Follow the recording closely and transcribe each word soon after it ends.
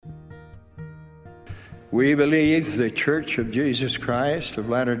We believe the Church of Jesus Christ of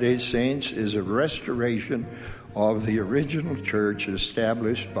Latter-day Saints is a restoration of the original church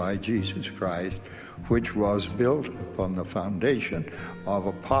established by Jesus Christ, which was built upon the foundation of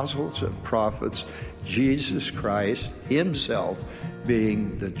apostles and prophets, Jesus Christ himself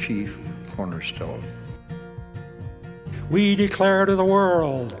being the chief cornerstone. We declare to the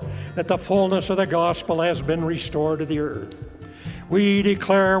world that the fullness of the gospel has been restored to the earth. We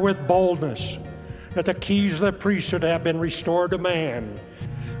declare with boldness that the keys of the priesthood have been restored to man.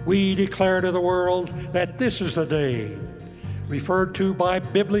 We declare to the world that this is the day, referred to by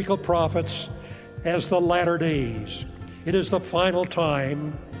biblical prophets as the latter days. It is the final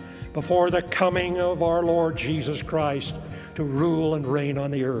time before the coming of our Lord Jesus Christ to rule and reign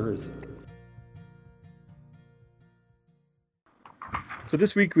on the earth. So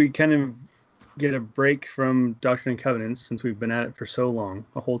this week we kind of get a break from Doctrine and Covenants since we've been at it for so long,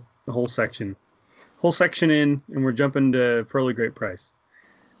 a whole section in, and we're jumping to Pearl of Great Price.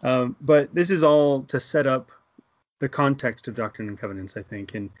 But this is all to set up the context of Doctrine and Covenants, I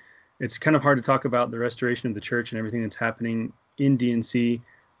think. And it's kind of hard to talk about the restoration of the church and everything that's happening in D&C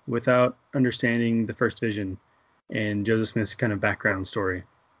without understanding the first vision and Joseph Smith's kind of background story.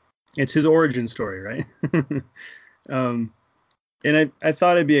 It's his origin story, right? And I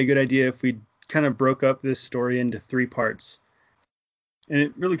thought it'd be a good idea if we kind of broke up this story into three parts. And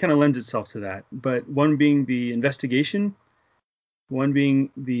it really kind of lends itself to that. But one being the investigation, one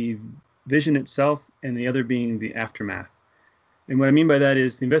being the vision itself, and the other being the aftermath. And what I mean by that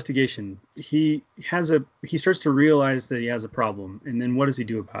is the investigation. He starts to realize that he has a problem, and then what does he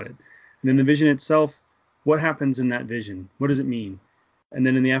do about it? And then the vision itself, what happens in that vision? What does it mean? And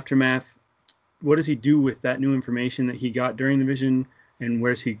then in the aftermath, what does he do with that new information that he got during the vision, and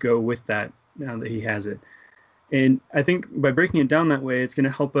where does he go with that now that he has it? And I think by breaking it down that way, it's going to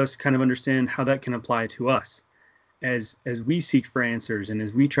help us kind of understand how that can apply to us as we seek for answers and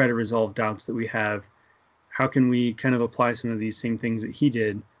as we try to resolve doubts that we have. How can we kind of apply some of these same things that he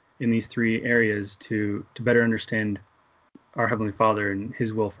did in these three areas to better understand our Heavenly Father and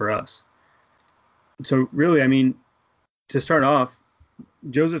his will for us? So really, I mean, to start off,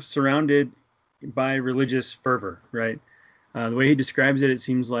 Joseph's surrounded by religious fervor, right? The way he describes it, it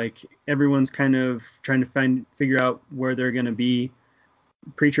seems like everyone's kind of trying to figure out where they're going to be.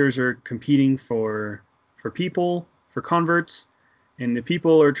 Preachers are competing for people, for converts, and the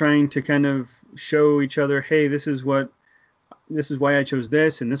people are trying to kind of show each other, hey, this is why I chose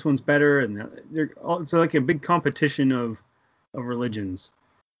this, and this one's better, and it's like a big competition of religions.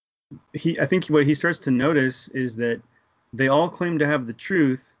 I think what he starts to notice is that they all claim to have the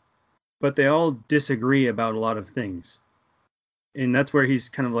truth, but they all disagree about a lot of things. And that's where he's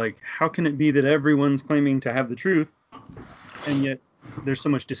kind of like, how can it be that everyone's claiming to have the truth, and yet there's so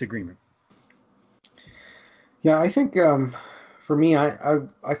much disagreement? Yeah, I think for me, I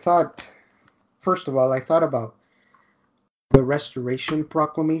thought, first of all, I thought about the Restoration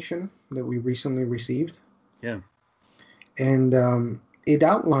Proclamation that we recently received. Yeah. And it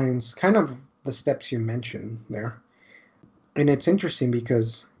outlines kind of the steps you mentioned there. And it's interesting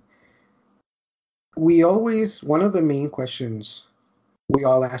because one of the main questions we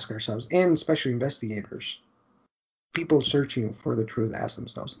all ask ourselves, and especially investigators, people searching for the truth, ask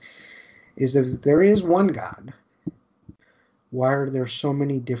themselves, is if there is one God, why are there so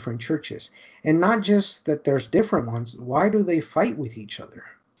many different churches? And not just that there's different ones, why do they fight with each other?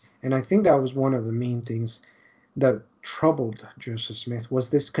 And I think that was one of the main things that troubled Joseph Smith, was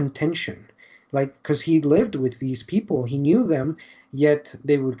this contention. Like, because he lived with these people, he knew them, yet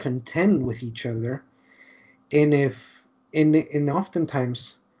they would contend with each other. And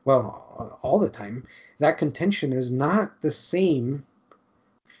oftentimes, well, all the time, that contention is not the same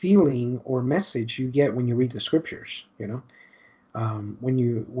feeling or message you get when you read the scriptures.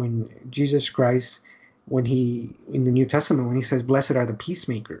 When Jesus Christ, when he in the New Testament, when he says, "Blessed are the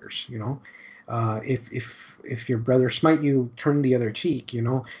peacemakers," if your brother smite you, turn the other cheek.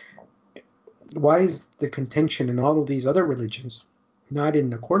 Why is the contention in all of these other religions not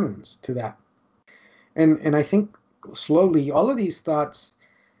in accordance to that? And I think slowly all of these thoughts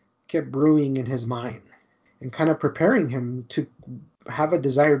kept brewing in his mind and kind of preparing him to have a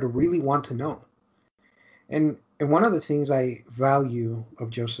desire to really want to know. And one of the things I value of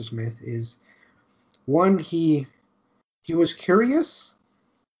Joseph Smith is, one, he was curious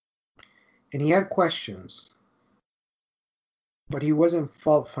and he had questions, but he wasn't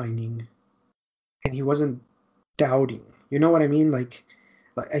fault finding and he wasn't doubting. You know what I mean? Like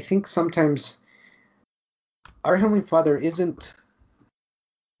I think sometimes our Heavenly Father isn't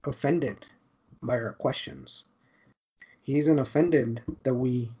offended by our questions. He isn't offended that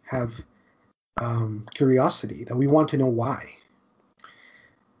we have curiosity, that we want to know why.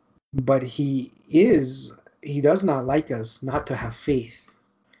 But he does not like us not to have faith.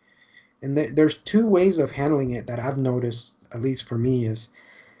 And there's two ways of handling it that I've noticed, at least for me, is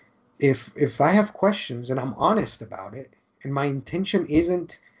if I have questions and I'm honest about it, and my intention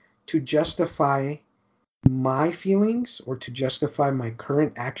isn't to justify my feelings or to justify my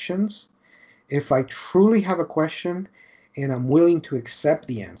current actions, if I truly have a question and I'm willing to accept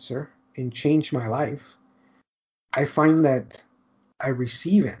the answer and change my life, I find that I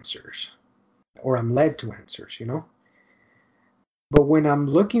receive answers, or I'm led to answers, But when I'm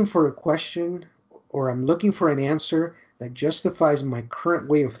looking for a question or I'm looking for an answer that justifies my current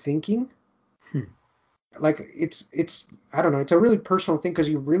way of thinking, like it's I don't know, it's a really personal thing, because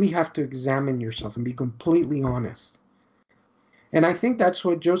you really have to examine yourself and be completely honest. And I think that's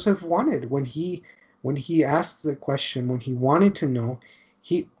what Joseph wanted when he asked the question, when he wanted to know.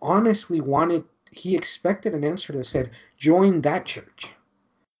 He honestly he expected an answer that said, join that church,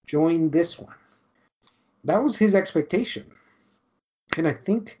 join this one. That was his expectation. And I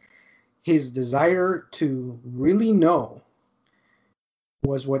think his desire to really know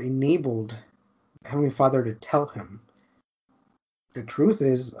was what enabled Heavenly Father to tell him, the truth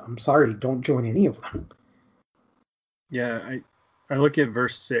is, I'm sorry, don't join any of them. Yeah, I look at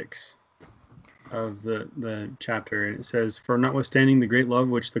verse 6 of the chapter, and it says, "For notwithstanding the great love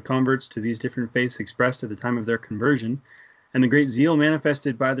which the converts to these different faiths expressed at the time of their conversion, and the great zeal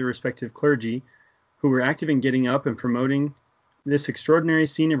manifested by the respective clergy, who were active in getting up and promoting this extraordinary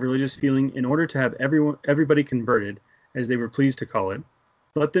scene of religious feeling in order to have everybody converted, as they were pleased to call it,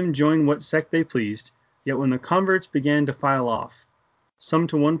 let them join what sect they pleased. Yet when the converts began to file off, some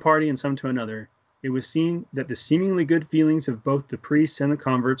to one party and some to another, it was seen that the seemingly good feelings of both the priests and the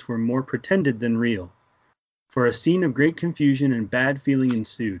converts were more pretended than real. For a scene of great confusion and bad feeling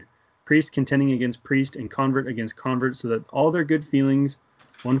ensued, priest contending against priest and convert against convert, so that all their good feelings,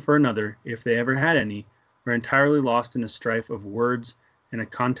 one for another, if they ever had any, were entirely lost in a strife of words and a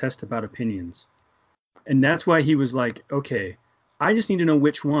contest about opinions." And that's why he was like, okay, I just need to know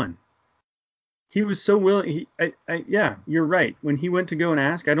which one. He was so willing. Yeah, you're right. When he went to go and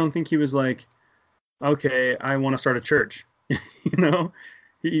ask, I don't think he was like, okay, I want to start a church. He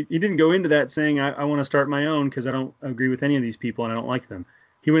didn't go into that saying, I want to start my own because I don't agree with any of these people and I don't like them.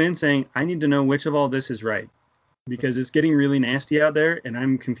 He went in saying, I need to know which of all this is right, because it's getting really nasty out there and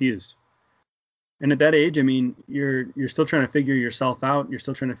I'm confused. And at that age, I mean, you're still trying to figure yourself out. You're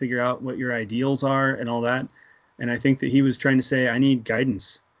still trying to figure out what your ideals are and all that. And I think that he was trying to say, I need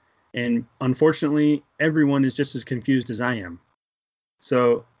guidance. And unfortunately, everyone is just as confused as I am.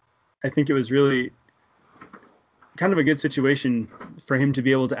 So I think it was really kind of a good situation for him to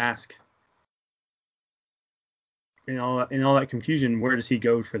be able to ask. In all that confusion, where does he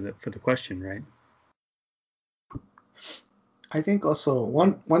go for the question, right? I think also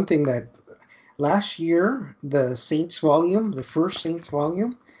one thing that last year, the Saints volume, the first Saints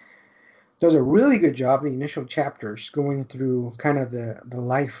volume, does a really good job, the initial chapters, going through kind of the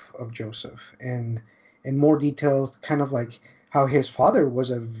life of Joseph and in more details, kind of like how his father was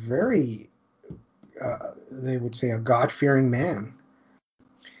a very, they would say, a God-fearing man.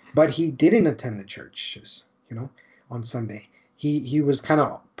 But he didn't attend the churches, on Sunday. He was kind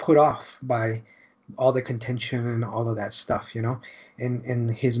of put off by all the contention and all of that stuff,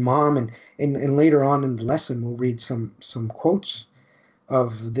 and his mom, and later on in the lesson we'll read some quotes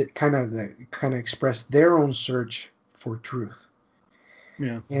of the kind of express their own search for truth.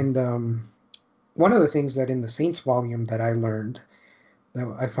 Yeah. And one of the things that in the Saints volume that I learned that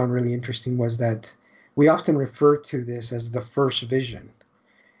I found really interesting was that we often refer to this as the first vision,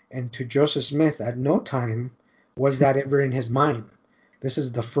 and to Joseph Smith at no time was that ever in his mind. This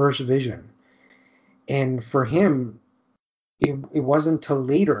is the first vision. And for him, it wasn't until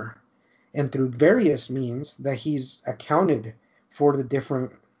later and through various means that he's accounted for the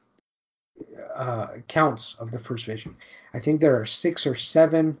different accounts of the first vision. I think there are 6 or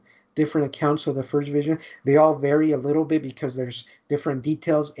 7 different accounts of the first vision. They all vary a little bit because there's different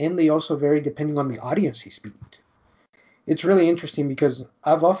details, and they also vary depending on the audience he's speaking to. It's really interesting because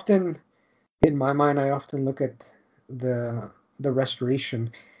in my mind, I often look at the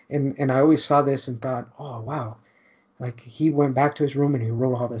restoration, and I always saw this and thought, oh, wow, like he went back to his room and he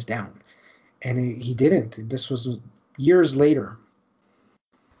wrote all this down. And he didn't. This was years later.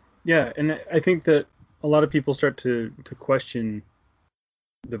 Yeah, and I think that a lot of people start to question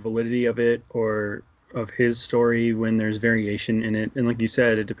the validity of it or of his story when there's variation in it. And like you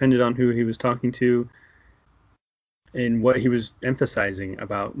said, it depended on who he was talking to and what he was emphasizing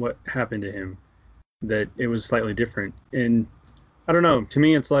about what happened to him, that it was slightly different. And I don't know, to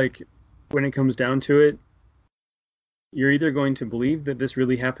me it's like when it comes down to it, you're either going to believe that this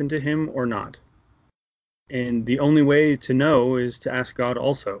really happened to him or not. And the only way to know is to ask God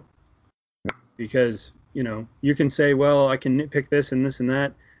also. Because, you can say, well, I can nitpick this and this and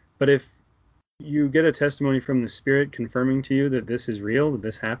that, but if you get a testimony from the Spirit confirming to you that this is real, that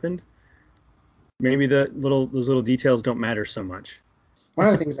this happened, maybe those little details don't matter so much. One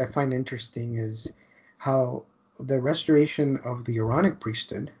of the things I find interesting is how the restoration of the Aaronic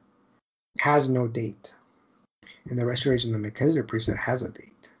priesthood has no date, and the restoration of the Melchizedek priesthood has a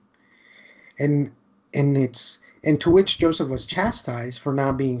date, and to which Joseph was chastised for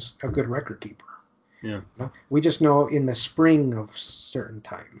not being a good record keeper. Yeah. We just know in the spring of certain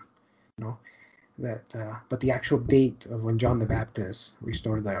time, that but the actual date of when John the Baptist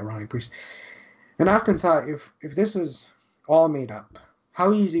restored the Aaronic priesthood. And I often thought, if this is all made up,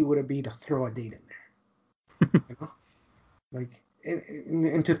 how easy would it be to throw a date in there? Like,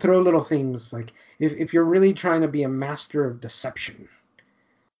 and to throw little things, like if you're really trying to be a master of deception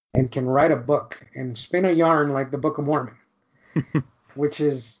and can write a book and spin a yarn like the Book of Mormon, which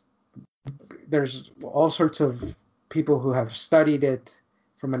is, there's all sorts of people who have studied it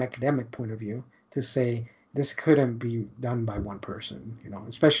from an academic point of view to say this couldn't be done by one person,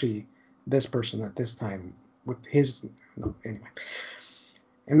 especially this person at this time with his, anyway.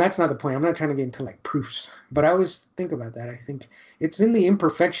 And that's not the point. I'm not trying to get into like proofs, but I always think about that. I think it's in the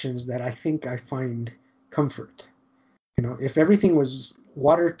imperfections that I think I find comfort. If everything was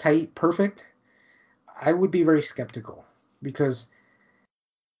watertight, perfect, I would be very skeptical, because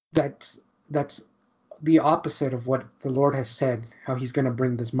that's the opposite of what the Lord has said, how he's going to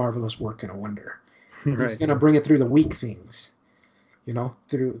bring this marvelous work and a wonder. Right. He's going to bring it through the weak things,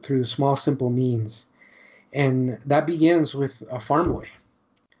 through the small, simple means. And that begins with a farm boy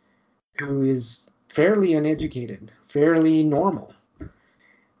who is fairly uneducated, fairly normal,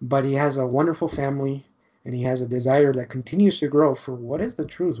 but he has a wonderful family, and he has a desire that continues to grow for what is the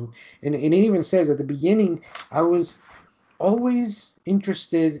truth. And it even says at the beginning, I was always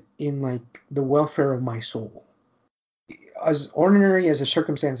interested in like the welfare of my soul. As ordinary as the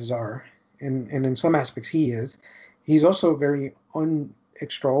circumstances are, and in some aspects he is, he's also very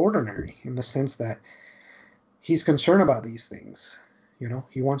extraordinary in the sense that he's concerned about these things.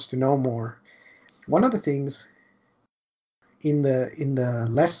 He wants to know more. One of the things in the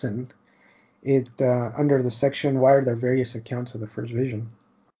lesson, it under the section, why are there various accounts of the first vision,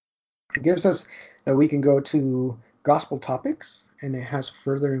 it gives us that we can go to gospel topics, and it has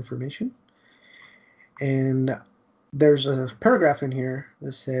further information. And there's a paragraph in here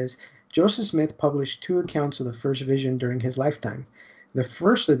that says Joseph Smith published 2 accounts of the first vision during his lifetime. The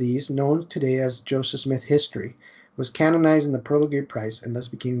first of these, known today as Joseph Smith History, was canonized in the Pearl of Great Price and thus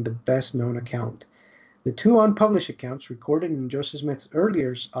became the best known account. The 2 unpublished accounts recorded in Joseph Smith's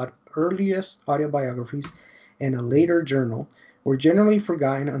earliest autobiographies and a later journal were generally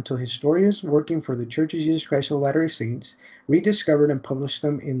forgotten until historians working for the Church of Jesus Christ of Latter-day Saints rediscovered and published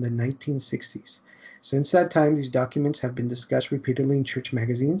them in the 1960s. Since that time, these documents have been discussed repeatedly in church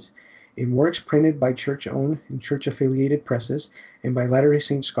magazines, in works printed by church-owned and church-affiliated presses, and by Latter-day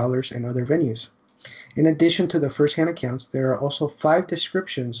Saint scholars and other venues. In addition to the first-hand accounts, there are also 5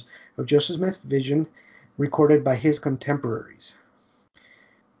 descriptions of Joseph Smith's vision recorded by his contemporaries.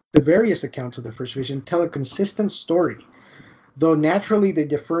 The various accounts of the first vision tell a consistent story. Though naturally they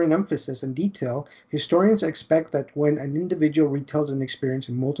differ in emphasis and detail, historians expect that when an individual retells an experience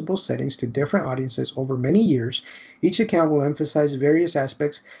in multiple settings to different audiences over many years, each account will emphasize various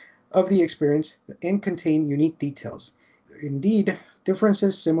aspects of the experience and contain unique details. Indeed,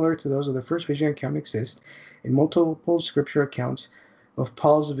 differences similar to those of the first vision account exist in multiple scripture accounts of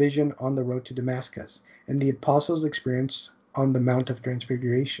Paul's vision on the road to Damascus and the apostles' experience on the Mount of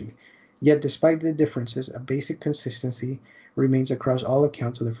Transfiguration. Yet, despite the differences, a basic consistency remains across all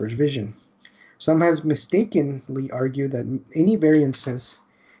accounts of the first vision. Some have mistakenly argued that any variances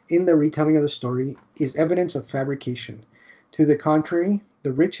in the retelling of the story is evidence of fabrication. To the contrary,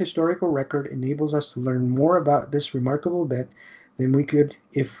 the rich historical record enables us to learn more about this remarkable event than we could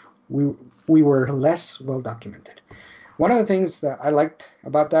if we were less well documented. One of the things that I liked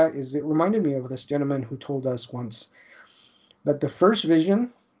about that is it reminded me of this gentleman who told us once that the first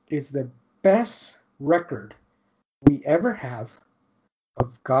vision is the best record we ever have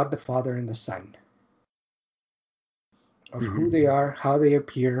of God the Father and the Son, of who they are, how they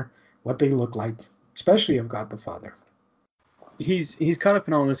appear, what they look like, especially of God the Father. He's caught up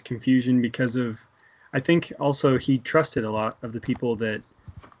in all this confusion because of, I think also he trusted a lot of the people that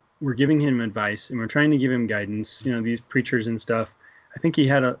were giving him advice and were trying to give him guidance, these preachers and stuff. I think he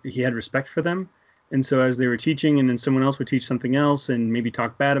had respect for them, And so as they were teaching, and then someone else would teach something else and maybe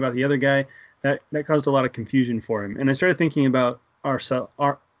talk bad about the other guy, that caused a lot of confusion for him. And I started thinking about our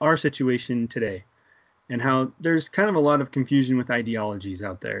situation today, and how there's kind of a lot of confusion with ideologies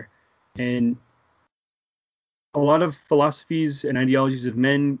out there. And a lot of philosophies and ideologies of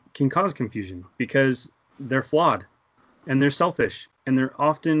men can cause confusion because they're flawed and they're selfish and they're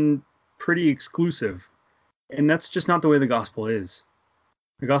often pretty exclusive. And that's just not the way the gospel is.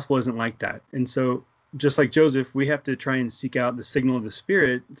 The gospel isn't like that. And so just like Joseph, we have to try and seek out the signal of the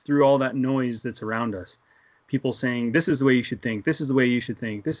Spirit through all that noise that's around us. People saying, this is the way you should think. This is the way you should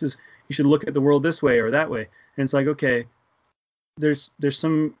think. You should look at the world this way or that way. And it's like, okay, there's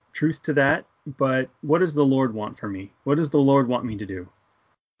some truth to that, but what does the Lord want for me? What does the Lord want me to do?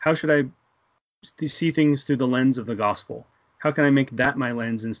 How should I see things through the lens of the gospel? How can I make that my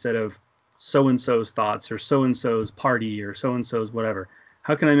lens instead of so-and-so's thoughts or so-and-so's party or so-and-so's whatever?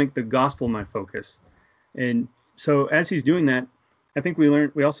 How can I make the gospel my focus? And so as he's doing that, I think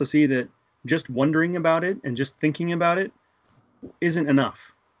we also see that just wondering about it and just thinking about it isn't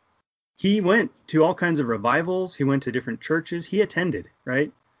enough. He went to all kinds of revivals. He went to different churches. He attended,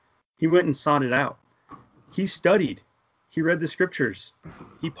 right? He went and sought it out. He studied. He read the scriptures.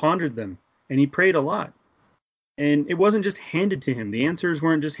 He pondered them, and he prayed a lot. And it wasn't just handed to him. The answers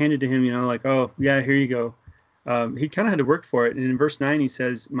weren't just handed to him, like, oh, yeah, here you go. He kind of had to work for it. And in verse 9, he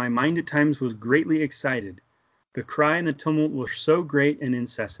says, my mind at times was greatly excited. The cry and the tumult were so great and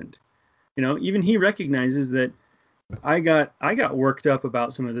incessant. Even he recognizes that I got worked up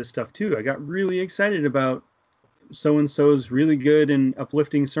about some of this stuff too. I got really excited about so-and-so's really good and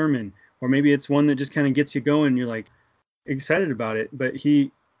uplifting sermon, or maybe it's one that just kind of gets you going. You're like excited about it, but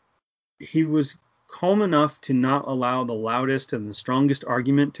he was calm enough to not allow the loudest and the strongest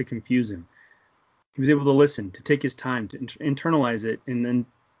argument to confuse him. He was able to listen, to take his time, to internalize it, and then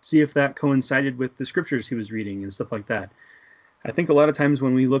see if that coincided with the scriptures he was reading and stuff like that. I think a lot of times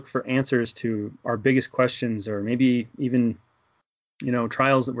when we look for answers to our biggest questions, or maybe even,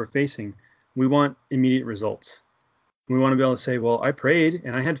 trials that we're facing, we want immediate results. We want to be able to say, well, I prayed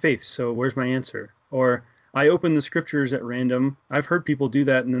and I had faith, so where's my answer? Or I opened the scriptures at random. I've heard people do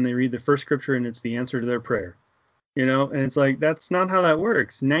that, and then they read the first scripture and it's the answer to their prayer. And it's like, that's not how that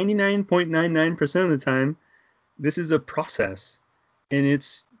works. 99.99% of the time, this is a process, and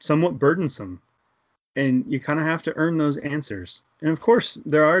it's somewhat burdensome. And you kind of have to earn those answers. And of course,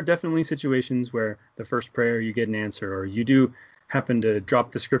 there are definitely situations where the first prayer you get an answer, or you do happen to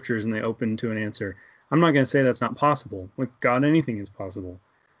drop the scriptures and they open to an answer. I'm not going to say that's not possible. With God, anything is possible.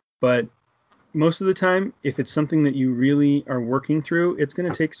 But most of the time, if it's something that you really are working through, it's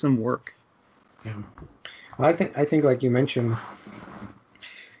going to take some work. Yeah. Well, I think like you mentioned,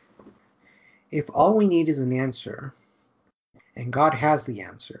 if all we need is an answer, and God has the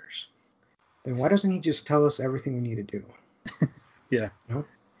answers, then why doesn't he just tell us everything we need to do? Yeah.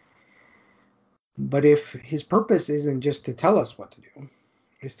 But if his purpose isn't just to tell us what to do,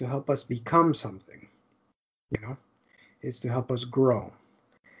 it's to help us become something, it's to help us grow,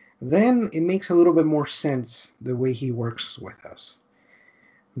 then it makes a little bit more sense the way he works with us,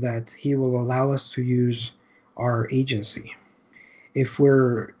 that he will allow us to use our agency.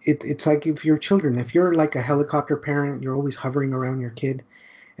 It's like if you're children, if you're like a helicopter parent, you're always hovering around your kid.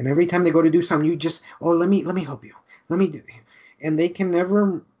 And every time they go to do something, you just, let me help you. Let me do. And they can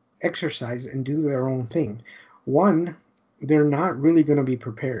never exercise and do their own thing. One, they're not really going to be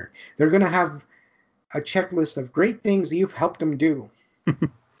prepared. They're going to have a checklist of great things that you've helped them do.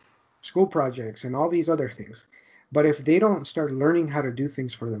 School projects and all these other things. But if they don't start learning how to do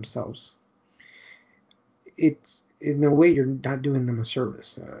things for themselves, it's, in a way, you're not doing them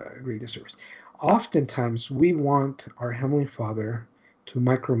a great service. Oftentimes, we want our Heavenly Father to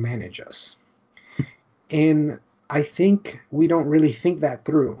micromanage us. And I think we don't really think that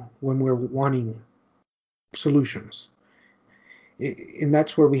through when we're wanting solutions. And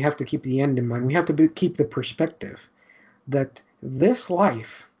that's where we have to keep the end in mind. We have to keep the perspective that this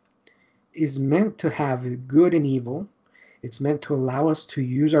life is meant to have good and evil. It's meant to allow us to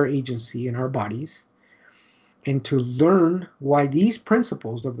use our agency in our bodies and to learn why these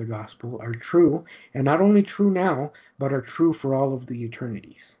principles of the gospel are true, and not only true now, but are true for all of the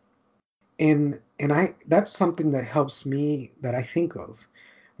eternities. And that's something that helps me, that I think of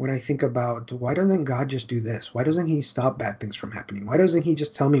when I think about, why doesn't God just do this? Why doesn't he stop bad things from happening? Why doesn't he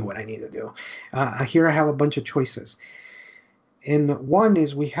just tell me what I need to do? Here I have a bunch of choices. And one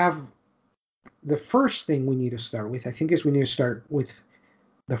is, we have the first thing we need to start with, I think, is we need to start with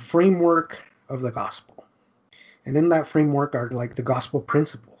the framework of the gospel. And in that framework are like the gospel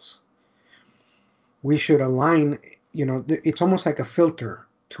principles. We should align, it's almost like a filter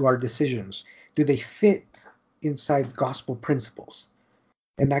to our decisions. do they fit inside gospel principles?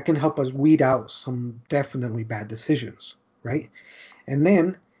 And that can help us weed out some definitely bad decisions, right? And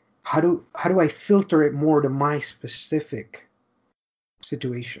then how do I filter it more to my specific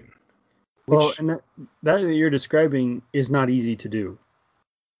situation? Well, and that you're describing is not easy to do.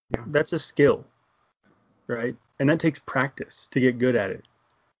 Yeah. That's a skill, right? And that takes practice to get good at it.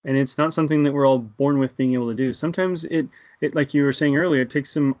 And it's not something that we're all born with being able to do. Sometimes it like you were saying earlier, it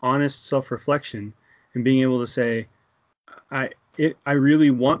takes some honest self-reflection and being able to say, I really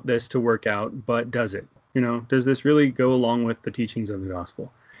want this to work out, but does it? Does this really go along with the teachings of the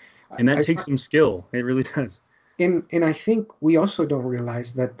gospel? And that takes some skill. It really does. And I think we also don't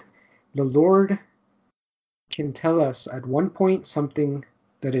realize that the Lord can tell us at one point something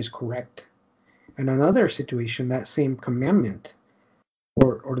that is correct. In another situation, that same commandment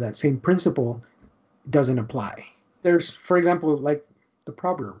or that same principle doesn't apply. There's, for example, like the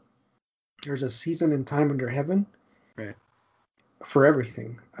proverb, there's a season and time under heaven, right, for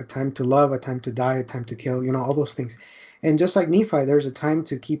everything. A time to love, a time to die, a time to kill, all those things. And just like Nephi, there's a time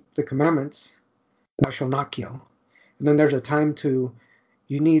to keep the commandments, thou shalt not kill. And then there's a time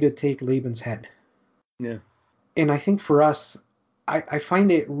you need to take Laban's head. Yeah. And I think for us, I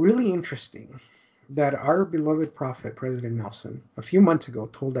find it really interesting that our beloved prophet, President Nelson, a few months ago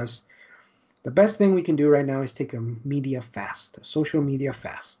told us the best thing we can do right now is take a media fast, a social media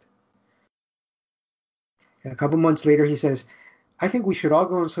fast. And a couple months later, he says, I think we should all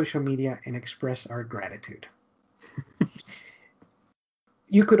go on social media and express our gratitude.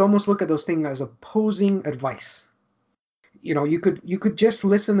 You could almost look at those things as opposing advice. You could just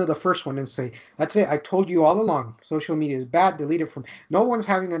listen to the first one and say, that's it. I told you all along. Social media is bad. Delete it from. No one's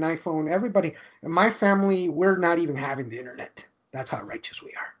having an iPhone. Everybody, in my family, we're not even having the internet. That's how righteous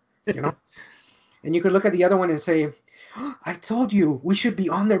we are. And you could look at the other one and say, I told you we should be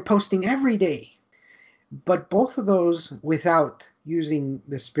on there posting every day. But both of those, without using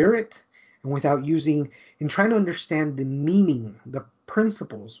the Spirit and without using and trying to understand the meaning, the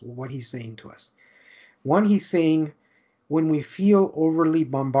principles of what he's saying to us. One, he's saying, when we feel overly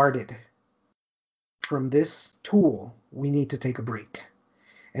bombarded from this tool, we need to take a break.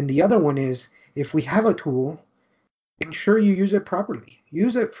 And the other one is, if we have a tool, ensure you use it properly.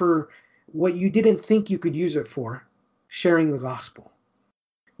 Use it for what you didn't think you could use it for, sharing the gospel.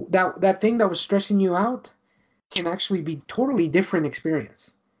 That thing that was stressing you out can actually be totally different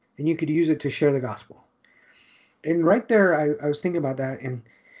experience, and you could use it to share the gospel. And right there, I was thinking about that,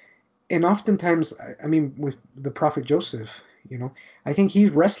 and oftentimes, I mean, with the prophet Joseph, I think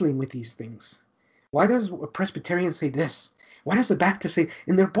he's wrestling with these things. Why does a Presbyterian say this? Why does the Baptist say?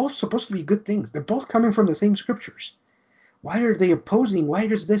 And they're both supposed to be good things. They're both coming from the same scriptures. Why are they opposing? Why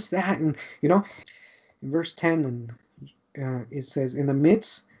does this, that? And, in verse 10, it says, in the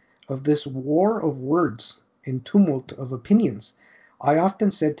midst of this war of words and tumult of opinions, I often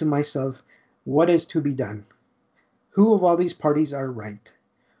said to myself, what is to be done? Who of all these parties are right?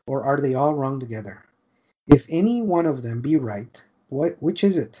 Or are they all wrong together? If any one of them be right, which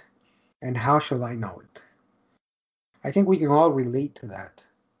is it? And how shall I know it? I think we can all relate to that,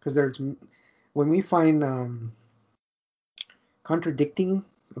 because when we find contradicting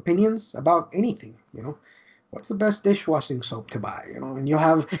opinions about anything, what's the best dishwashing soap to buy? And you'll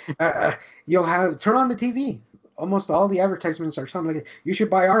have turn on the TV. Almost all the advertisements are something like, you should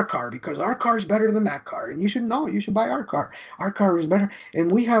buy our car because our car is better than that car, and you should buy our car. Our car is better,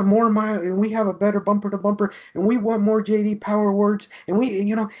 and we have more miles, and we have a better bumper to bumper, and we want more JD Power words, and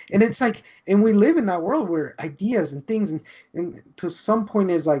and it's like, and we live in that world where ideas and things, and to some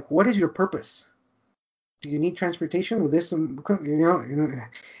point is like, what is your purpose? Do you need transportation with this? And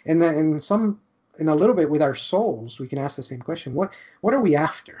then in a little bit with our souls, we can ask the same question: What are we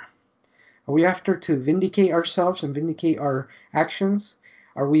after? Are we after to vindicate ourselves and vindicate our actions?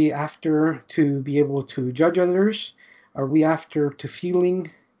 Are we after to be able to judge others? Are we after to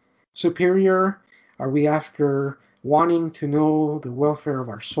feeling superior? Are we after wanting to know the welfare of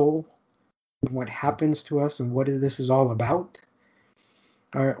our soul and what happens to us and what this is all about?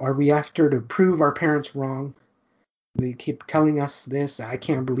 Are we after to prove our parents wrong? They keep telling us this. I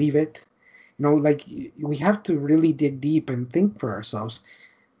can't believe it. We have to really dig deep and think for ourselves.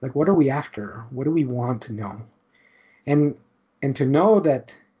 Like, what are we after? What do we want to know? And to know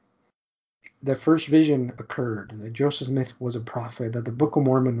that the first vision occurred, that Joseph Smith was a prophet, that the Book of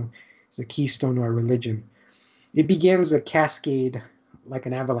Mormon is the keystone of our religion. It begins a cascade, like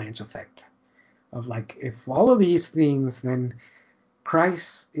an avalanche effect, of like, if all of these things, then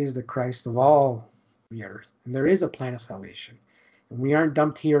Christ is the Christ of all the earth, and there is a plan of salvation. And we aren't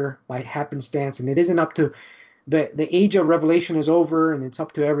dumped here by happenstance, and it isn't up to the age of revelation is over, and it's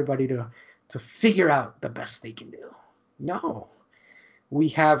up to everybody to to figure out the best they can do. No. We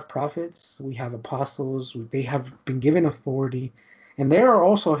have prophets, we have apostles, they have been given authority, and they are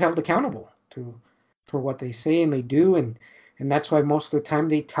also held accountable for what they say and they do, and that's why most of the time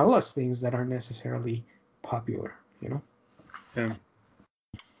they tell us things that aren't necessarily popular, you know? Yeah.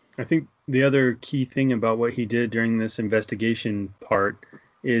 I think the other key thing about what he did during this investigation part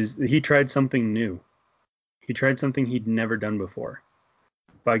is that he tried something new. He tried something he'd never done before.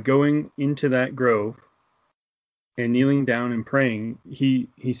 By going into that grove and kneeling down and praying, he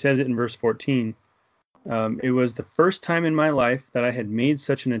says it in verse 14, it was the first time in my life that I had made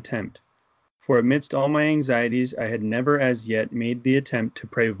such an attempt. For amidst all my anxieties, I had never as yet made the attempt to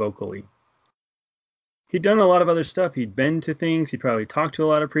pray vocally. He'd done a lot of other stuff. He'd been to things. He'd probably talked to a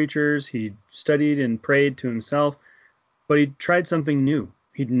lot of preachers. He'd studied and prayed to himself. But he'd tried something new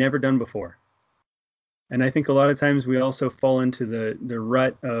he'd never done before. And I think a lot of times we also fall into the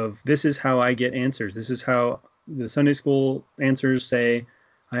rut of, this is how I get answers. This is how the Sunday school answers say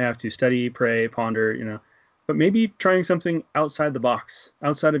I have to study, pray, ponder, you know. But maybe trying something outside the box,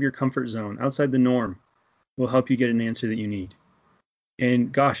 outside of your comfort zone, outside the norm, will help you get an answer that you need.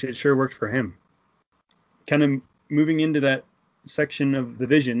 And gosh, it sure worked for him. Kind of moving into that section of the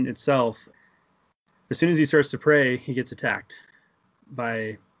vision itself, as soon as he starts to pray, he gets attacked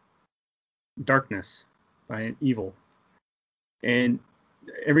by darkness, by an evil. And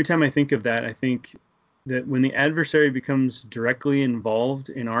every time I think of that, I think that when the adversary becomes directly involved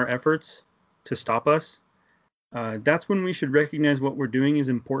in our efforts to stop us, that's when we should recognize what we're doing is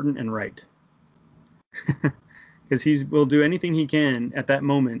important and right. Because he will do anything he can at that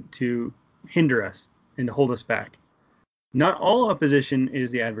moment to hinder us and to hold us back. Not all opposition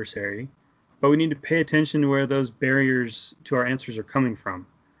is the adversary, but we need to pay attention to where those barriers to our answers are coming from.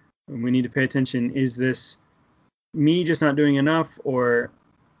 And we need to pay attention, is this me just not doing enough, or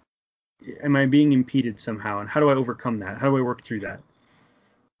am I being impeded somehow? And how do I overcome that? How do I work through that?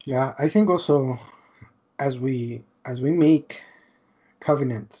 Yeah, I think also as we make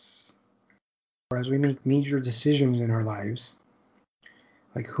covenants, or as we make major decisions in our lives,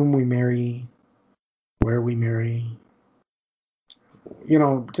 like whom we marry, where we marry, you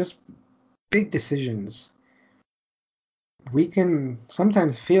know, just big decisions, we can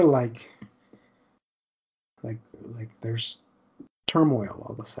sometimes feel like there's turmoil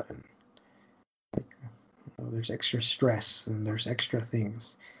all of a sudden. Like, you know, there's extra stress and there's extra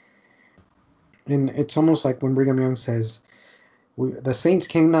things. And it's almost like when Brigham Young says, the saints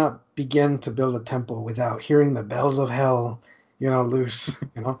cannot begin to build a temple without hearing the bells of hell, you know, loose,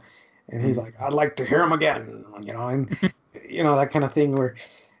 you know. And he's like, I'd like to hear them again, you know, and, you know, that kind of thing where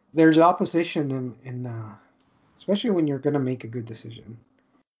there's opposition and especially when you're going to make a good decision.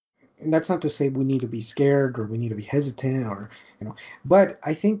 And that's not to say we need to be scared or we need to be hesitant or, you know, but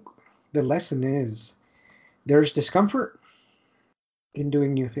I think the lesson is there's discomfort in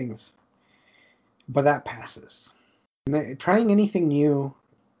doing new things, but that passes. And trying anything new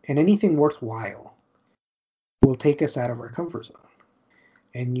and anything worthwhile will take us out of our comfort zone.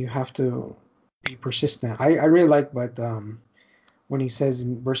 And you have to be persistent. I really like but when he says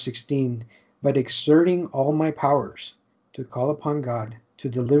in verse 16, but exerting all my powers to call upon God to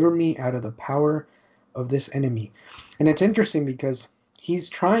deliver me out of the power of this enemy. And it's interesting because he's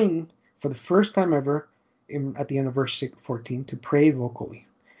trying for the first time ever at the end of verse 14 to pray vocally.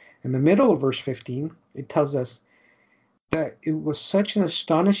 In the middle of verse 15, it tells us that it was such an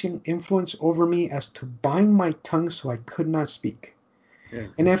astonishing influence over me as to bind my tongue so I could not speak. Yeah.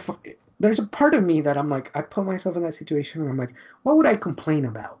 And if there's a part of me that I'm like, I put myself in that situation and I'm like, what would I complain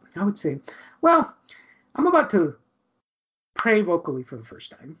about? I would say, well, I'm about to pray vocally for the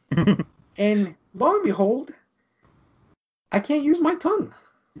first time. And lo and behold, I can't use my tongue.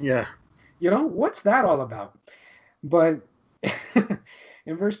 Yeah. You know, what's that all about? But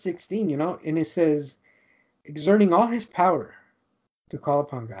in verse 16, you know, and it says, exerting all his power to call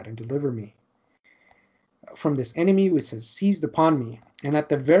upon God and deliver me from this enemy which has seized upon me. And at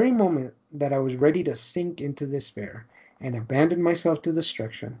the very moment that I was ready to sink into despair and abandon myself to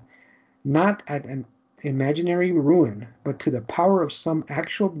destruction, not at an imaginary ruin, but to the power of some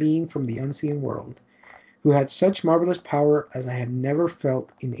actual being from the unseen world, who had such marvelous power as I had never felt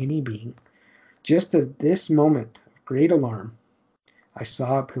in any being, just at this moment of great alarm, I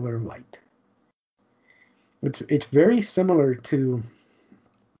saw a pillar of light. It's very similar to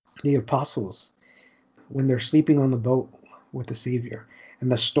the apostles when they're sleeping on the boat with the Savior,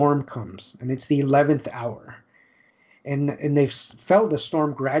 and the storm comes, and it's the 11th hour. And they've felt the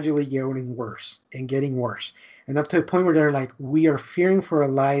storm gradually getting worse and getting worse. And up to a point where they're like, we are fearing for our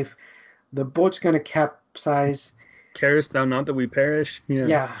life. The boat's going to capsize. Carest thou not that we perish?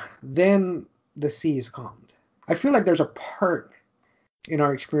 Yeah, then the sea is calmed. I feel like there's a part in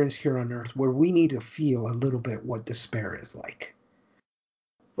our experience here on earth where we need to feel a little bit what despair is like.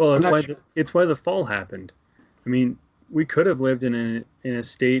 Well, I'm it's not why sure. it's why the fall happened. I mean, we could have lived in a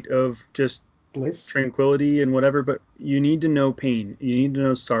state of just Bliss. tranquility and whatever, but you need to know pain, you need to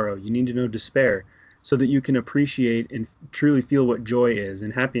know sorrow, you need to know despair, so that you can appreciate and truly feel what joy is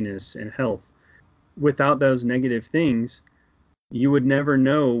and happiness and health. Without those negative things, you would never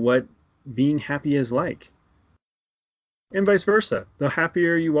know what being happy is like. And vice versa. The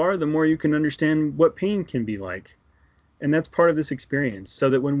happier you are, the more you can understand what pain can be like. And that's part of this experience, so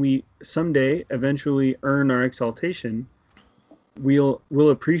that when we someday eventually earn our exaltation, we'll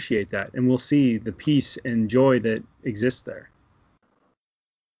appreciate that, and we'll see the peace and joy that exists there.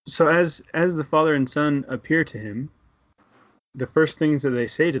 So as the father and son appear to him, the first things that they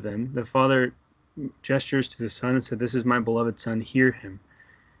say to them, the father gestures to the son and said, "This is my beloved son, hear him."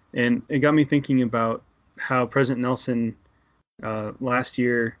 And it got me thinking about how President Nelson last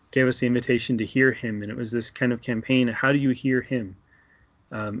year gave us the invitation to hear him, and it was this kind of campaign, how do you hear him?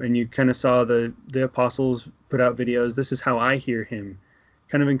 And you kind of saw the apostles put out videos, this is how I hear him,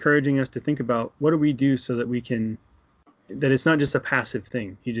 kind of encouraging us to think about what do we do so that we can, that it's not just a passive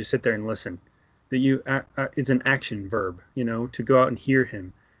thing, you just sit there and listen, that it's an action verb, to go out and hear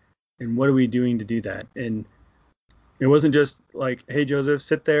him. And what are we doing to do that? And it wasn't just like, hey, Joseph,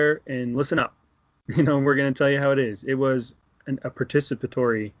 sit there and listen up. We're going to tell you how it is. It was a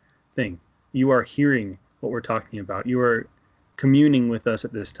participatory thing. You are hearing what we're talking about. You are communing with us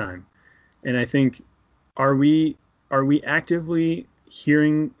at this time. And I think, are we actively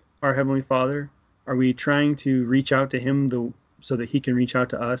hearing our Heavenly Father? Are we trying to reach out to him so that he can reach out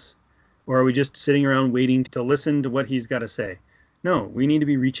to us? Or are we just sitting around waiting to listen to what he's got to say? No, we need to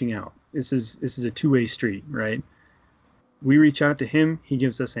be reaching out. This is a two-way street, right? We reach out to him, he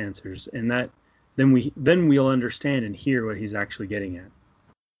gives us answers, and then we'll understand and hear what he's actually getting at.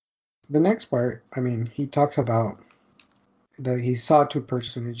 The next part, he talks about that he saw two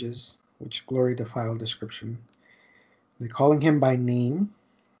personages, which glory defile description. They're calling him by name,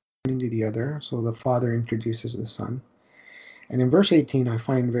 to the other, so the father introduces the son. And in verse 18, I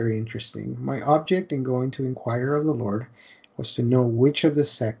find very interesting. My object in going to inquire of the Lord was to know which of the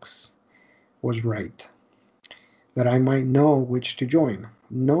sects was right, that I might know which to join.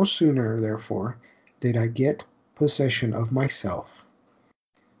 No sooner, therefore, did I get possession of myself,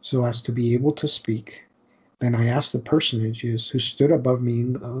 so as to be able to speak, than I asked the personages who stood above me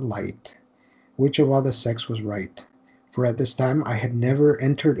in the light, which of all the sects was right. For at this time I had never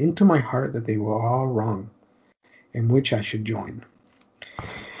entered into my heart that they were all wrong, and which I should join. I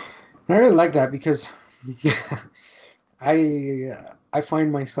really like that because I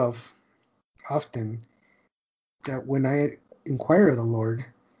find myself often that when I inquire of the Lord,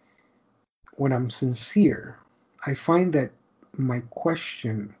 when I'm sincere, I find that my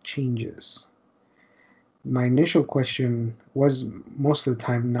question changes. My initial question was most of the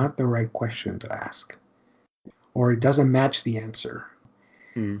time not the right question to ask, or it doesn't match the answer.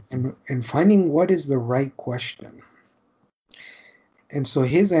 And finding what is the right question. And so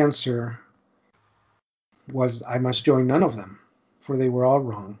his answer was, I must join none of them, for they were all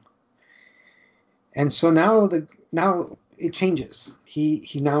wrong. And so now it changes.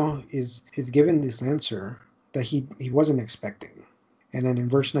 He now is given this answer that he wasn't expecting. And then in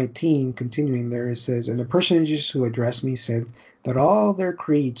verse 19, continuing there, it says, and the personages who addressed me said that all their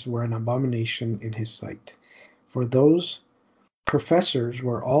creeds were an abomination in his sight. For those professors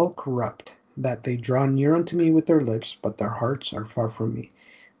were all corrupt, that they draw near unto me with their lips, but their hearts are far from me.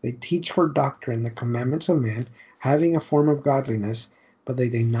 They teach for doctrine the commandments of man, having a form of godliness, but they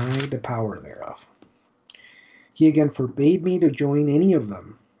deny the power thereof. He again forbade me to join any of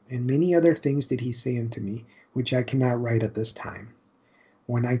them, and many other things did he say unto me, which I cannot write at this time.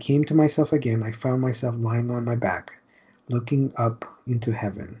 When I came to myself again, I found myself lying on my back, looking up into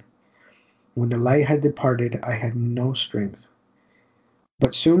heaven. When the light had departed, I had no strength.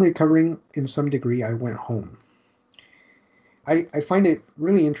 But soon recovering in some degree, I went home. I find it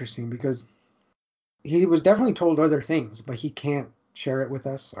really interesting because he was definitely told other things, but he can't share it with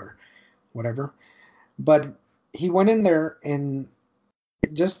us or whatever. But he went in there, and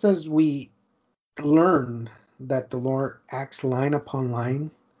just as we learn that the Lord acts line upon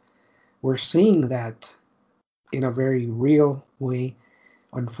line, we're seeing that in a very real way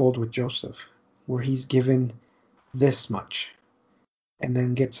unfold with Joseph, where he's given this much and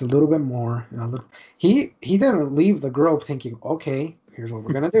then gets a little bit more and a little. He didn't leave the grove thinking, okay, Here's what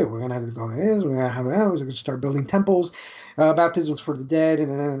we're going to do. We're going to have to go to this. We're going to have that. We're going to start building temples, baptisms for the dead,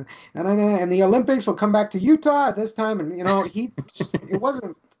 and the Olympics will come back to Utah at this time. And it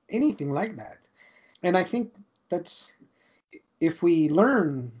wasn't anything like that. And I think that's, if we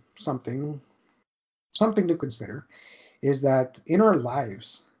learn something to consider, is that in our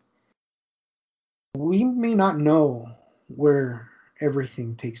lives, we may not know where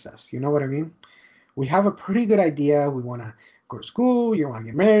everything takes us. You know what I mean? We have a pretty good idea. We want to go to school. You want to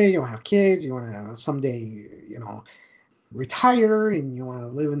get married. You want to have kids. You want to someday, retire, and you want to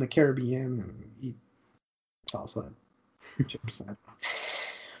live in the Caribbean and eat salsa chips.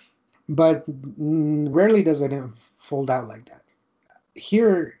 But rarely does it fold out like that.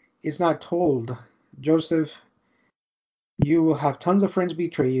 Here, it's not told, Joseph, you will have tons of friends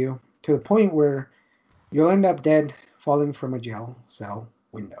betray you to the point where you'll end up dead, falling from a jail cell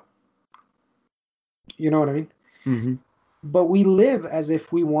window. You know what I mean? Mm-hmm. But we live as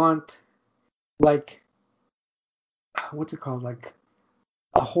if we want, like, what's it called? Like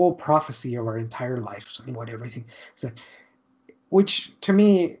a whole prophecy of our entire life and what everything. So, which to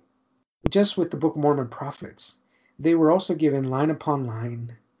me, just with the Book of Mormon prophets, they were also given line upon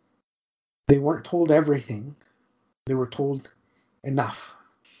line. They weren't told everything. They were told enough.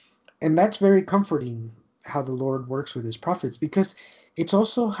 And that's very comforting, how the Lord works with his prophets, because it's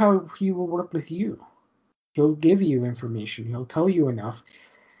also how he will work with you. He'll give you information. He'll tell you enough.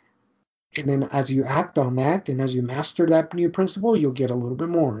 And then as you act on that, and as you master that new principle, you'll get a little bit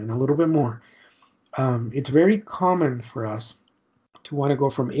more and a little bit more. It's very common for us to want to go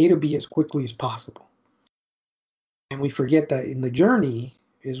from A to B as quickly as possible. And we forget that in the journey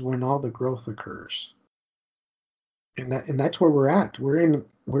is when all the growth occurs. And that's where we're at. We're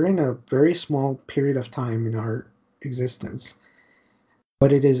in a very small period of time in our existence.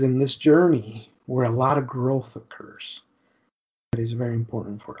 But it is in this journey where a lot of growth occurs. That is very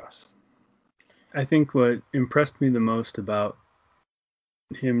important for us. I think what impressed me the most about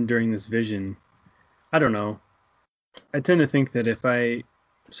him during this vision, I don't know. I tend to think that if I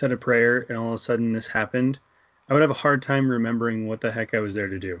said a prayer and all of a sudden this happened, I would have a hard time remembering what the heck I was there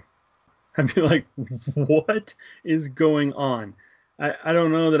to do. I'd be like, what is going on? I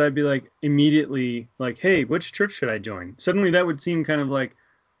don't know that I'd be like immediately like, hey, which church should I join? Suddenly that would seem kind of like,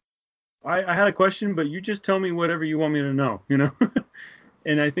 I had a question, but you just tell me whatever you want me to know,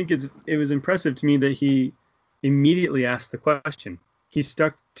 And I think it was impressive to me that he immediately asked the question. He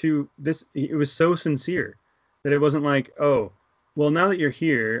stuck to this. It was so sincere that it wasn't like, oh, well, now that you're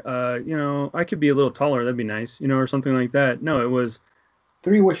here, I could be a little taller. That'd be nice, or something like that. No, it was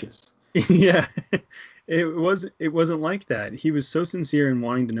 3 wishes. Yeah, it wasn't like that. He was so sincere in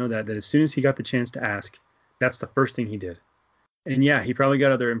wanting to know that as soon as he got the chance to ask, that's the first thing he did. And yeah, he probably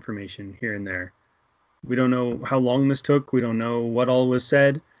got other information here and there. We don't know how long this took. We don't know what all was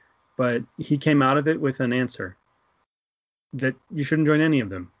said, but he came out of it with an answer that you shouldn't join any of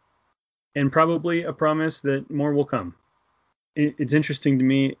them, and probably a promise that more will come. It's interesting to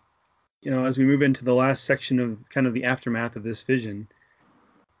me, as we move into the last section of kind of the aftermath of this vision.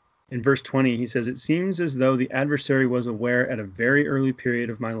 In verse 20, he says, "It seems as though the adversary was aware at a very early period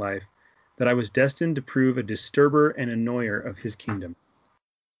of my life that I was destined to prove a disturber and annoyer of his kingdom."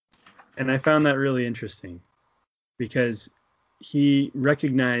 And I found that really interesting because he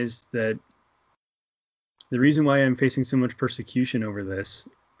recognized that the reason why I'm facing so much persecution over this,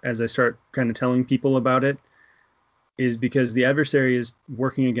 as I start kind of telling people about it, is because the adversary is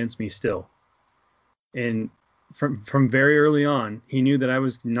working against me still. And from very early on, he knew that I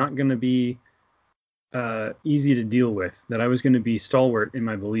was not going to be easy to deal with, that I was going to be stalwart in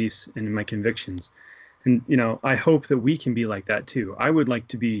my beliefs and in my convictions. And, I hope that we can be like that too. I would like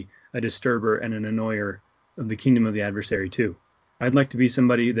to be a disturber and an annoyer of the kingdom of the adversary too. I'd like to be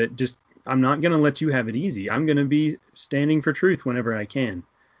somebody that just, I'm not going to let you have it easy. I'm going to be standing for truth whenever I can,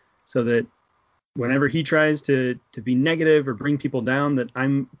 so that whenever he tries to be negative or bring people down, that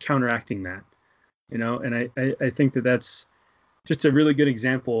I'm counteracting that. And I think that that's just a really good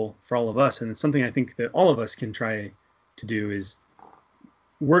example for all of us. And it's something I think that all of us can try to do, is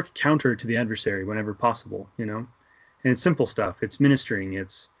work counter to the adversary whenever possible, And it's simple stuff. It's ministering.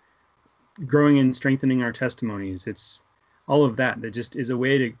 It's growing and strengthening our testimonies. It's all of that just is a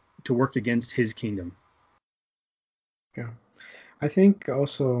way to work against his kingdom. Yeah. I think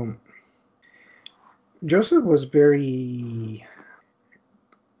also Joseph was very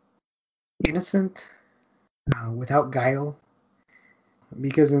innocent, without guile,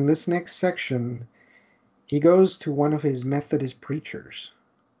 because in this next section, he goes to one of his Methodist preachers,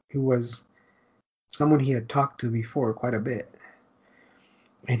 who was someone he had talked to before quite a bit,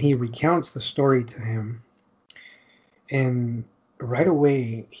 and he recounts the story to him. And right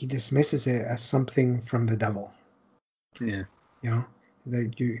away he dismisses it as something from the devil. Yeah. You know,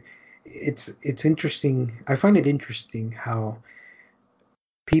 that it's interesting. I find it interesting how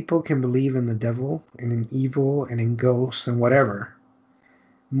people can believe in the devil and in evil and in ghosts and whatever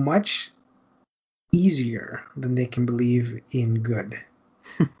much easier than they can believe in good.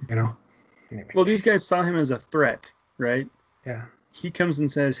 You know. Anyway. Well, these guys saw him as a threat, right? Yeah. He comes and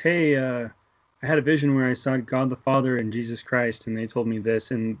says, "Hey, I had a vision where I saw God the Father and Jesus Christ, and they told me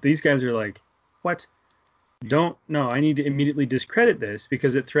this." And these guys are like, "What? No, I need to immediately discredit this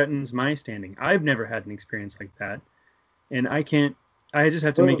because it threatens my standing. I've never had an experience like that, and I just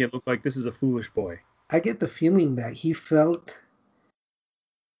have to make it look like this is a foolish boy." I get the feeling that he felt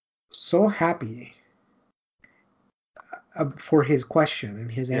so happy for his question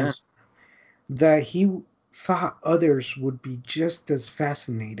and his answer that he thought others would be just as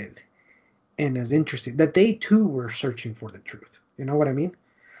fascinated and as interested, that they too were searching for the truth. You know what I mean?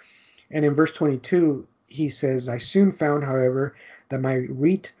 And in verse 22, he says, "I soon found, however, that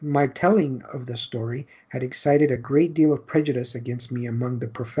my telling of the story had excited a great deal of prejudice against me among the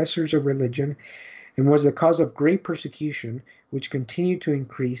professors of religion, and was the cause of great persecution, which continued to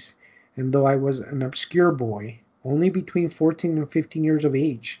increase. And though I was an obscure boy, only between 14 and 15 years of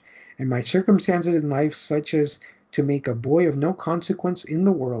age, and my circumstances in life such as to make a boy of no consequence in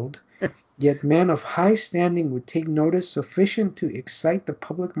the world, yet men of high standing would take notice sufficient to excite the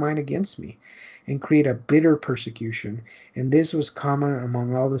public mind against me, and create a bitter persecution, and this was common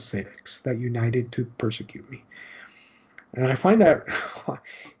among all the sects that united to persecute me." And I find that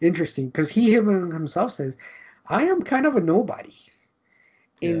interesting because he himself says, "I am kind of a nobody."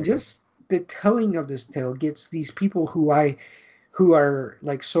 And just the telling of this tale gets these people who are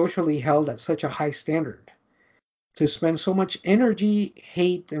like socially held at such a high standard to spend so much energy,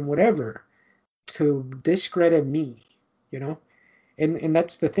 hate, and whatever to discredit me, you know? And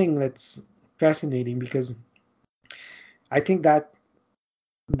that's the thing that's fascinating, because I think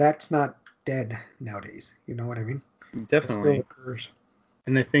that's not dead nowadays. You know what I mean? Definitely. It still occurs.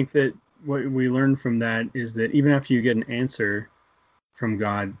 And I think that what we learn from that is that even after you get an answer from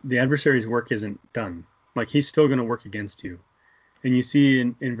God, the adversary's work isn't done. Like, he's still going to work against you. And you see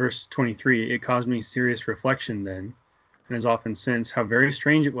in verse 23, "It caused me serious reflection then, and as often since, how very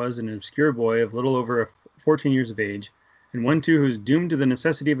strange it was that an obscure boy of little over 14 years of age, and one too who is doomed to the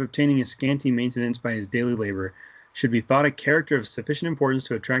necessity of obtaining a scanty maintenance by his daily labor, should be thought a character of sufficient importance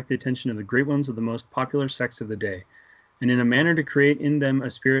to attract the attention of the great ones of the most popular sects of the day, and in a manner to create in them a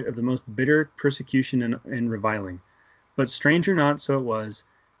spirit of the most bitter persecution and reviling. But strange or not, so it was,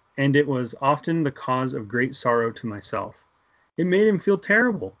 and it was often the cause of great sorrow to myself." It made him feel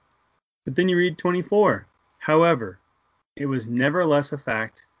terrible. But then you read 24. "However, it was nevertheless a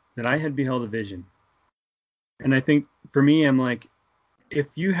fact that I had beheld a vision." And I think for me, I'm like,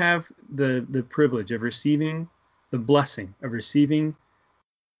 if you have the privilege of receiving the blessing of receiving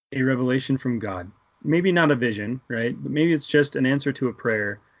a revelation from God, maybe not a vision, right? But maybe it's just an answer to a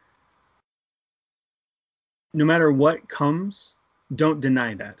prayer. No matter what comes, don't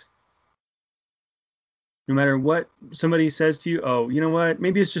deny that. No matter what somebody says to you, oh, you know what?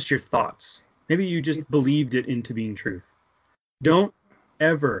 Maybe it's just your thoughts. Maybe you just believed it into being truth. Don't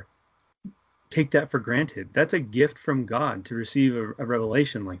ever take that for granted. That's a gift from God to receive a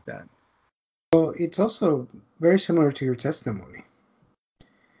revelation like that. Well, it's also very similar to your testimony.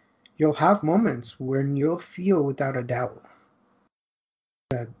 You'll have moments when you'll feel without a doubt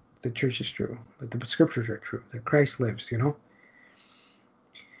that the church is true, that the scriptures are true, that Christ lives, you know?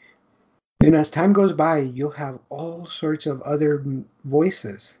 And as time goes by, you'll have all sorts of other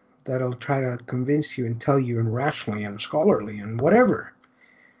voices that'll try to convince you and tell you, and rationally and scholarly and whatever,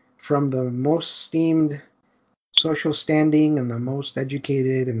 from the most esteemed social standing and the most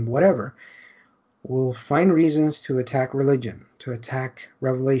educated and whatever, will find reasons to attack religion, to attack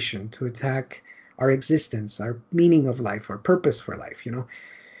revelation, to attack our existence, our meaning of life, our purpose for life, you know?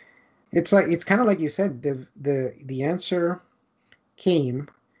 It's kind of like you said, the answer came,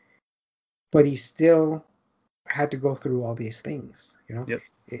 but he still had to go through all these things, you know? Yep.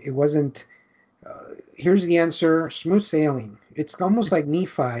 It wasn't, here's the answer, smooth sailing. It's almost like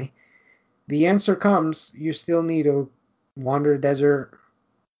Nephi. The answer comes, you still need to wander the desert,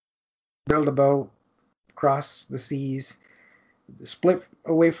 build a boat, cross the seas, split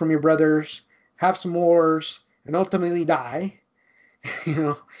away from your brothers, have some wars, and ultimately die, you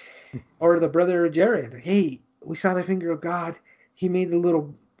know? Or the brother of Jared, hey, we saw the finger of God. He made the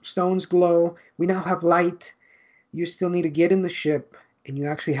little stones glow. We now have light. You still need to get in the ship, and you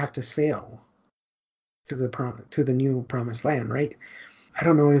actually have to sail to the new promised land, right? I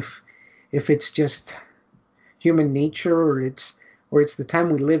don't know if it's just human nature or it's or it's the time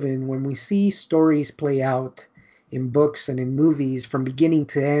we live in when we see stories play out in books and in movies from beginning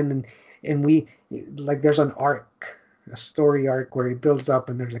to end, and we like there's an arc, a story arc where it builds up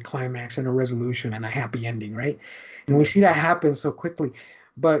and there's a climax and a resolution and a happy ending, right? And we see that happen so quickly,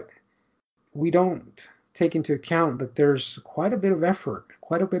 but we don't take into account that there's quite a bit of effort,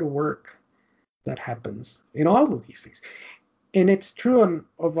 quite a bit of work that happens in all of these things. And it's true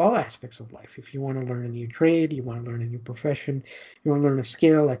of all aspects of life. If you want to learn a new trade, you want to learn a new profession, you want to learn a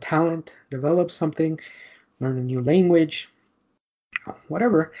skill, a talent, develop something, learn a new language,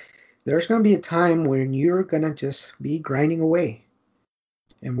 whatever, there's going to be a time when you're going to just be grinding away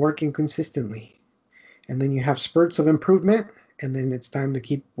and working consistently. And then you have spurts of improvement, and then it's time to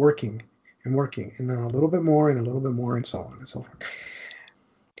keep working and working, and then a little bit more and a little bit more, and so on and so forth.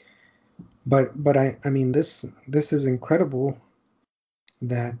 But I mean, this is incredible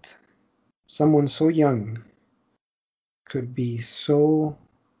that someone so young could be so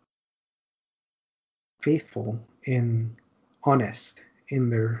faithful and honest in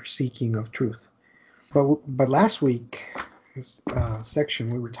their seeking of truth. But last week, this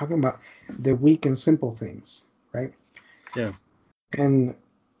section, we were talking about the weak and simple things, right? Yeah. And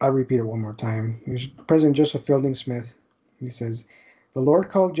I'll repeat it one more time. Here's President Joseph Fielding Smith. He says, "The Lord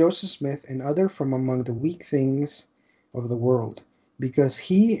called Joseph Smith and other from among the weak things of the world, because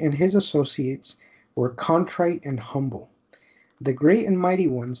he and his associates were contrite and humble. The great and mighty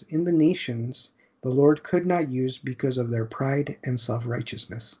ones in the nations the Lord could not use because of their pride and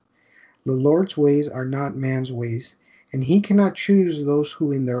self-righteousness. The Lord's ways are not man's ways, and he cannot choose those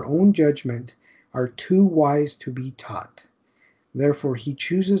who in their own judgment are too wise to be taught. Therefore he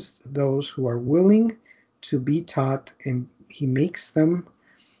chooses those who are willing to be taught, and he makes them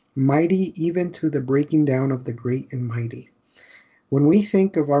mighty even to the breaking down of the great and mighty." When we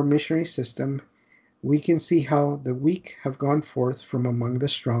think of our missionary system, we can see how the weak have gone forth from among the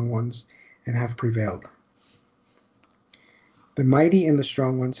strong ones and have prevailed. The mighty and the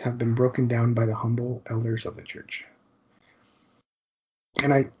strong ones have been broken down by the humble elders of the church.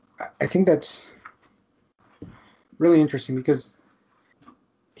 And I think that's really interesting, because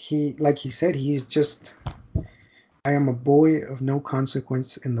he, like he said, he's just, I am a boy of no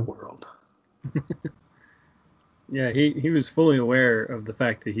consequence in the world. Yeah, he was fully aware of the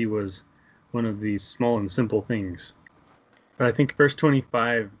fact that he was one of these small and simple things. But I think verse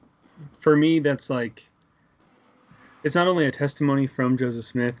 25, for me, that's like, it's not only a testimony from Joseph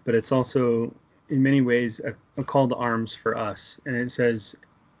Smith, but it's also in many ways a call to arms for us. And it says,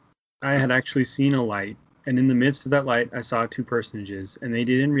 "I had actually seen a light, and in the midst of that light I saw two personages, and they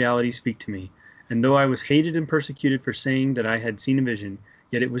did in reality speak to me. And though I was hated and persecuted for saying that I had seen a vision,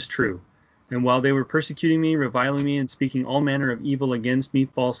 yet it was true. And while they were persecuting me, reviling me, and speaking all manner of evil against me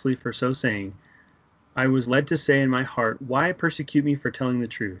falsely for so saying, I was led to say in my heart, why persecute me for telling the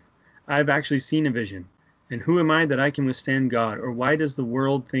truth? I have actually seen a vision. And who am I that I can withstand God? Or why does the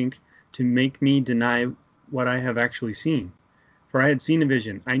world think to make me deny what I have actually seen? For I had seen a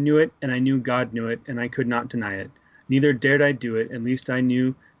vision. I knew it, and I knew God knew it, and I could not deny it. Neither dared I do it. At least I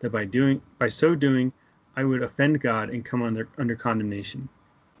knew that by so doing, I would offend God and come under condemnation."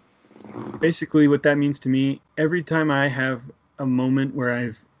 Basically, what that means to me, every time I have a moment where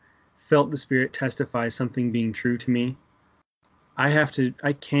I've felt the Spirit testify something being true to me,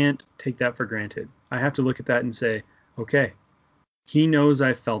 I can't take that for granted. I have to look at that and say, okay, he knows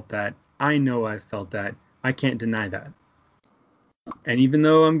I felt that. I know I felt that. I can't deny that. And even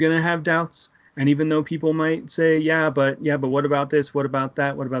though I'm going to have doubts, and even though people might say, yeah, but what about this? What about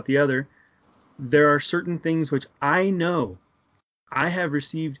that? What about the other? There are certain things which I know I have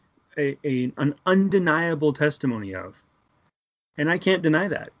received an undeniable testimony of. And I can't deny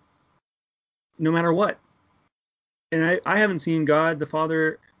that, no matter what. And I haven't seen God, the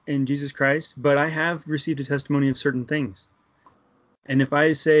Father, and Jesus Christ, but I have received a testimony of certain things. And if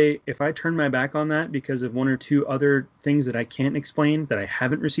I turn my back on that because of one or two other things that I can't explain, that I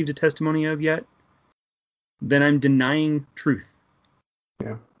haven't received a testimony of yet, then I'm denying truth.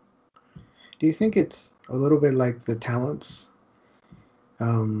 Yeah. Do you think it's a little bit like the talents?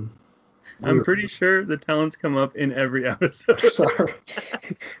 I'm pretty sure the talents come up in every episode. Sorry.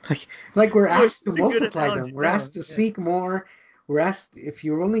 like we're asked to multiply them. We're asked to seek more. We're asked, if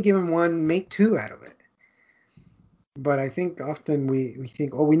you're only given one, make two out of it. But I think often we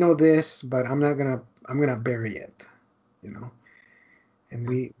think, oh, we know this, but I'm gonna bury it, you know. And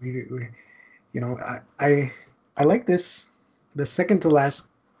we you know, I like this, the second to last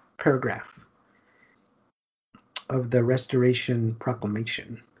paragraph of the Restoration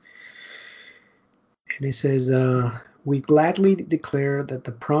Proclamation. And it says, we gladly declare that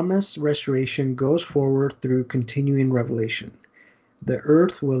the promised restoration goes forward through continuing revelation. The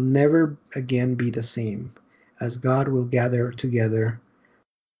earth will never again be the same, as God will gather together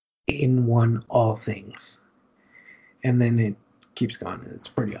in one all things. And then it keeps going. It's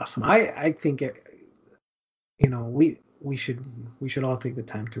pretty awesome. I think we should all take the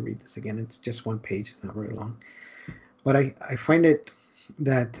time to read this again. It's just one page. It's not very long. But I find it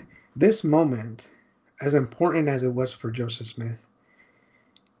that this moment, as important as it was for Joseph Smith,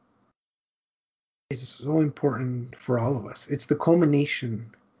 is so important for all of us. It's the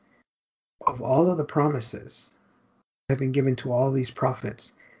culmination of all of the promises that have been given to all these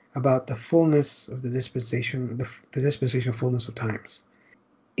prophets about the fullness of the dispensation, the dispensation fullness of times.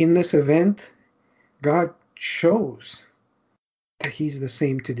 In this event, God shows that he's the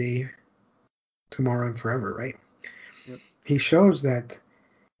same today, tomorrow, and forever, right? Yep. He shows that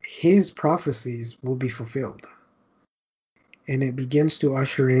his prophecies will be fulfilled. And it begins to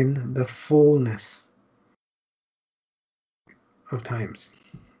usher in the fullness of times.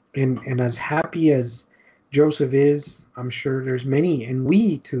 And as happy as Joseph is, I'm sure there's many, and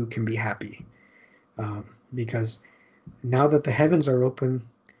we too can be happy. Because now that the heavens are open,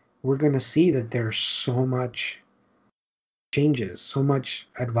 we're going to see that there's so much changes, so much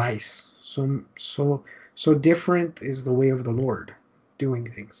advice, so different is the way of the Lord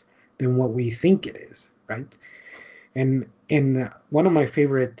doing things than what we think it is, right? And one of my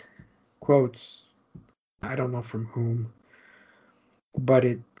favorite quotes, I don't know from whom, but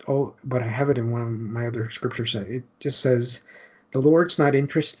I have it in one of my other scriptures. It just says, the Lord's not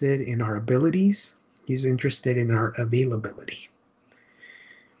interested in our abilities, he's interested in our availability.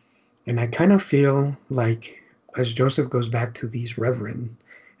 And I kind of feel like, as Joseph goes back to these reverend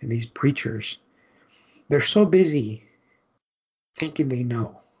and these preachers, they're so busy thinking they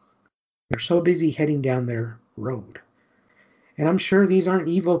know. They're so busy heading down their road. And I'm sure these aren't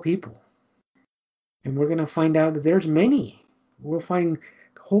evil people. And we're going to find out that there's many. We'll find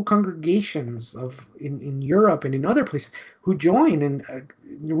whole congregations in Europe and in other places who join and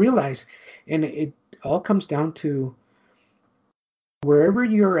realize. And it all comes down to wherever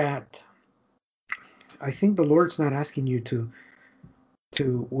you're at. I think the Lord's not asking you to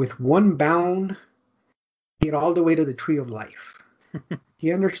with one bound get all the way to the tree of life.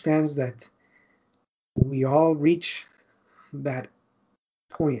 He understands that we all reach that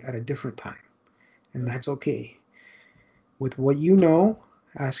point at a different time, and that's okay. With what you know,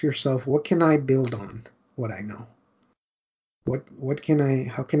 ask yourself, what can I build on what I know? What can I,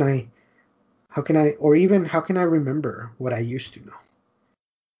 how can I, or even how can I remember what I used to know?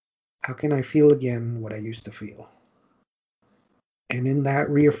 How can I feel again what I used to feel? And in that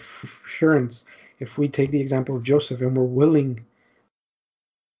reassurance, if we take the example of Joseph and we're willing,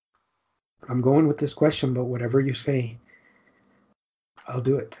 I'm going with this question, but whatever you say, I'll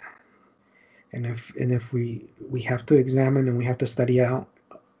do it. And if we have to examine and we have to study it out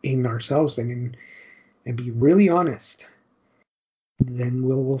in ourselves and be really honest, then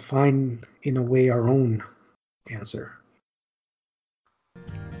we'll find in a way our own answer.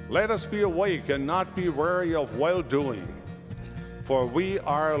 Let us be awake and not be weary of well-doing, for we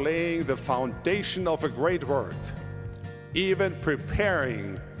are laying the foundation of a great work, even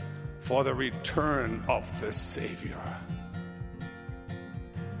preparing for the return of the Savior.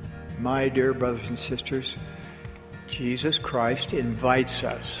 My dear brothers and sisters, Jesus Christ invites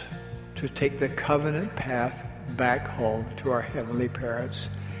us to take the covenant path back home to our heavenly parents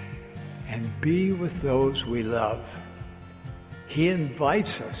and be with those we love. He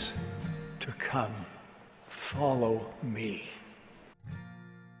invites us to come, follow me.